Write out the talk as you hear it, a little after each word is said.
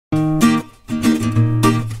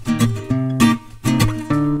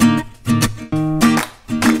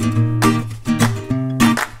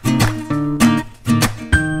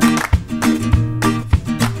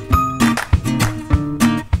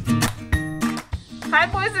Hi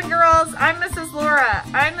boys and girls, I'm Mrs. Laura.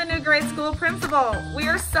 I'm the new grade school principal. We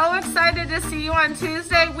are so excited to see you on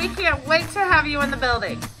Tuesday. We can't wait to have you in the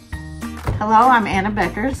building. Hello, I'm Anna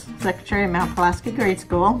Beckers, Secretary of Mount Pulaski Grade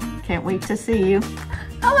School. Can't wait to see you.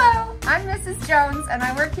 Hello, I'm Mrs. Jones and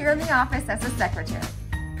I work here in the office as a secretary.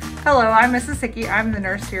 Hello, I'm Mrs. Hickey. I'm the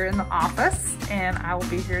nurse here in the office and I will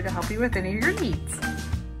be here to help you with any of your needs.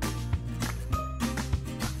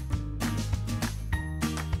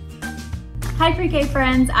 Hi pre-K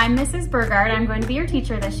friends, I'm Mrs. Burgard. I'm going to be your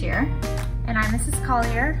teacher this year. And I'm Mrs.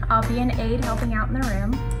 Collier. I'll be an aide helping out in the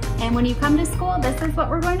room. And when you come to school, this is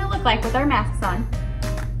what we're going to look like with our masks on.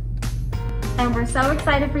 And we're so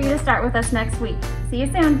excited for you to start with us next week. See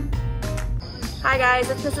you soon. Hi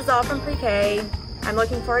guys, it's Mrs. All from pre-K. I'm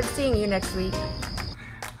looking forward to seeing you next week.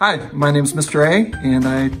 Hi, my name's Mr. A, and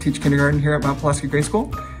I teach kindergarten here at Mount Pulaski Grade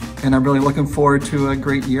School. And I'm really looking forward to a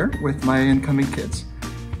great year with my incoming kids.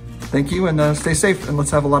 Thank you, and stay safe, and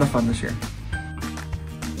let's have a lot of fun this year.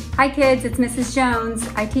 Hi kids, it's Mrs. Jones.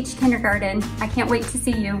 I teach kindergarten. I can't wait to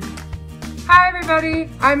see you. Hi everybody,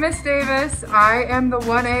 I'm Miss Davis. I am the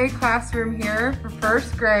 1A classroom here for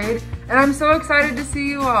first grade, and I'm so excited to see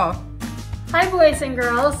you all. Hi boys and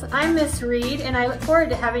girls, I'm Miss Reed, and I look forward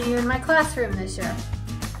to having you in my classroom this year.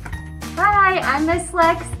 Hi, I'm Miss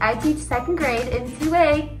Lex. I teach second grade in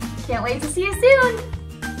 2A. Can't wait to see you soon.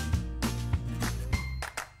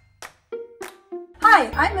 Hi,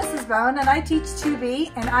 I'm Mrs. Bone and I teach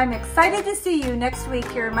 2B and I'm excited to see you next week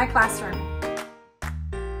here in my classroom.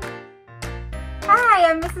 Hi,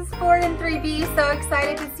 I'm Mrs. Ford in 3B. So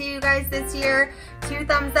excited to see you guys this year. 2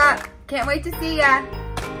 thumbs up. Can't wait to see ya.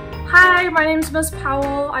 Hi, my name's Miss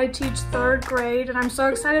Powell. I teach 3rd grade and I'm so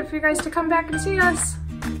excited for you guys to come back and see us.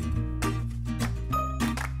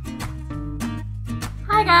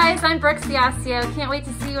 Hi guys, I'm Brooke Ciascio. Can't wait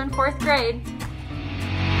to see you in 4th grade.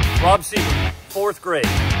 Rob Seaver, 4th grade,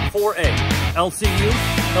 4A,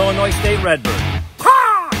 LCU, Illinois State Redbird.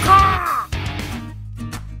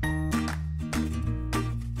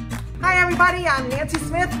 Hi everybody, I'm Nancy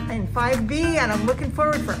Smith in 5B and I'm looking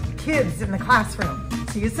forward for kids in the classroom.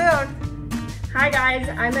 See you soon. Hi guys,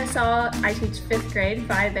 I'm Miss All. I teach 5th grade,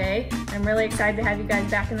 5A. I'm really excited to have you guys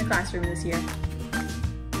back in the classroom this year.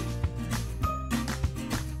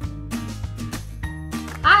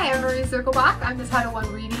 Hi, I'm Marie Circlebach. I'm the Title I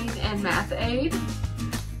Reading and Math aide.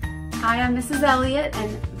 Hi, I'm Mrs. Elliott,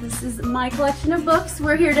 and this is my collection of books.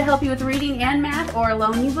 We're here to help you with reading and math or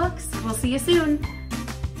loan you books. We'll see you soon.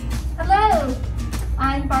 Hello,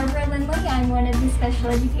 I'm Barbara Lindley. I'm one of the special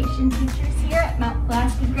education teachers here at Mount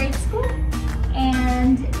Pulaski Grade School.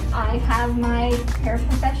 And I have my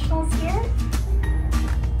paraprofessionals here.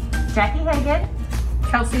 Jackie Hagan,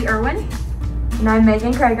 Chelsea Irwin, and I'm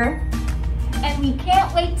Megan Krager. And we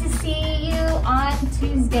can't wait to see you on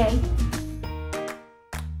Tuesday.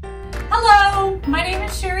 Hello, my name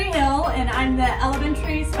is Sherry Hill and I'm the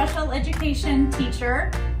elementary special education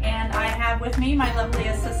teacher, and I have with me my lovely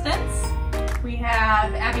assistants. We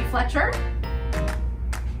have Abby Fletcher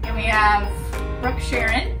and we have Brooke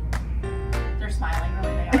Sharon. They're smiling,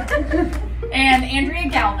 really they are. And Andrea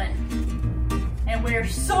Galvin. And we're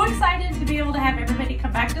so excited to be able to have everybody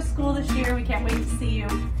come back to school this year. We can't wait to see you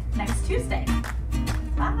next Tuesday.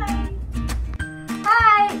 Bye.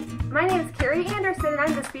 Hi, my name is Carrie Anderson and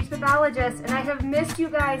I'm the speech pathologist and I have missed you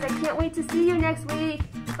guys. I can't wait to see you next week.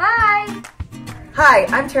 Bye. Hi,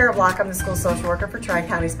 I'm Tara Block. I'm the school social worker for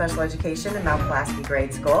Tri-County Special Education in Mount Pulaski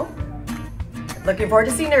Grade School. Looking forward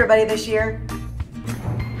to seeing everybody this year.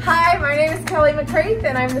 Hi, my name is Kelly McCraith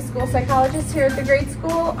and I'm the school psychologist here at the grade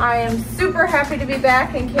school. I am super happy to be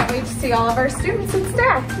back and can't wait to see all of our students and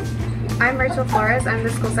staff. I'm Rachel Flores. I'm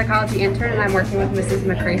the school psychology intern and I'm working with Mrs.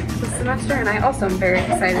 McCraith this semester, and I also am very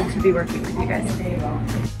excited to be working with you guys.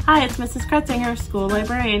 Hi, it's Mrs. Kretzinger, school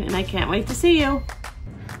librarian, and I can't wait to see you.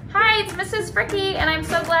 Hi, it's Mrs. Fricky, and I'm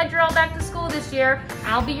so glad you're all back to school this year.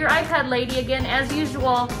 I'll be your iPad lady again as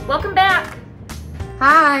usual. Welcome back.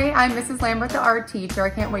 Hi, I'm Mrs. Lambert, the art teacher.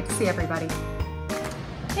 I can't wait to see everybody.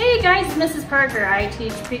 Hey guys, it's Mrs. Parker. I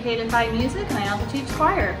teach pre-K and 5 music and I also teach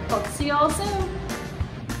choir. Hope to see you all soon.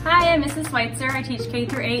 Hi, I'm Mrs. Schweitzer. I teach K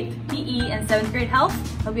through 8 PE and 7th grade health.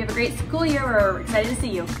 Hope you have a great school year. We're excited to see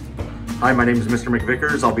you. Hi, my name is Mr.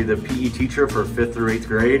 McVickers. I'll be the PE teacher for 5th through 8th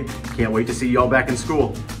grade. Can't wait to see you all back in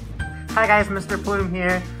school. Hi guys, Mr. Plume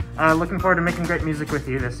here. Looking forward to making great music with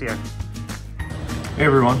you this year. Hey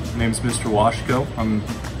everyone, my name is Mr. Washko.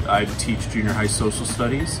 I teach junior high social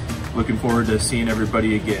studies. Looking forward to seeing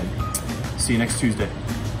everybody again. See you next Tuesday.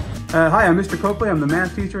 Hi, I'm Mr. Copley. I'm the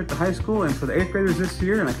math teacher at the high school and for the 8th graders this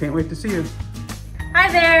year, and I can't wait to see you. Hi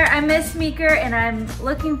there, I'm Miss Meeker and I'm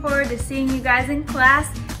looking forward to seeing you guys in class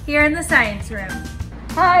here in the science room.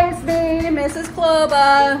 Hi, it's me, Mrs.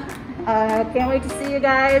 Kloba. Can't wait to see you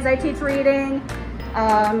guys. I teach reading.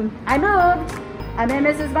 I moved. I'm in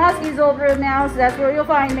Mrs. Bosky's old room now, so that's where you'll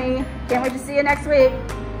find me. Can't wait to see you next week.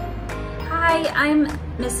 Hi, I'm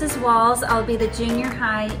Mrs. Walls. I'll be the junior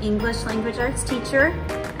high English language arts teacher.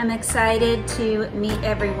 I'm excited to meet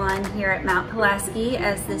everyone here at Mount Pulaski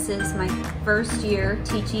as this is my first year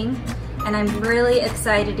teaching, and I'm really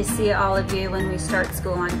excited to see all of you when we start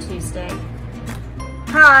school on Tuesday.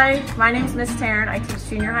 Hi, my name's Miss Taryn. I teach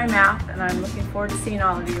junior high math, and I'm looking forward to seeing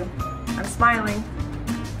all of you. I'm smiling.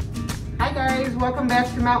 Hi guys, welcome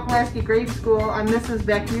back to Mount Pulaski Grade School. I'm Mrs.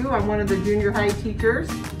 Becku. I'm one of the junior high teachers.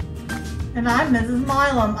 And I'm Mrs.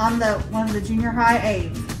 Milam. I'm one of the junior high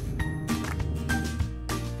aides.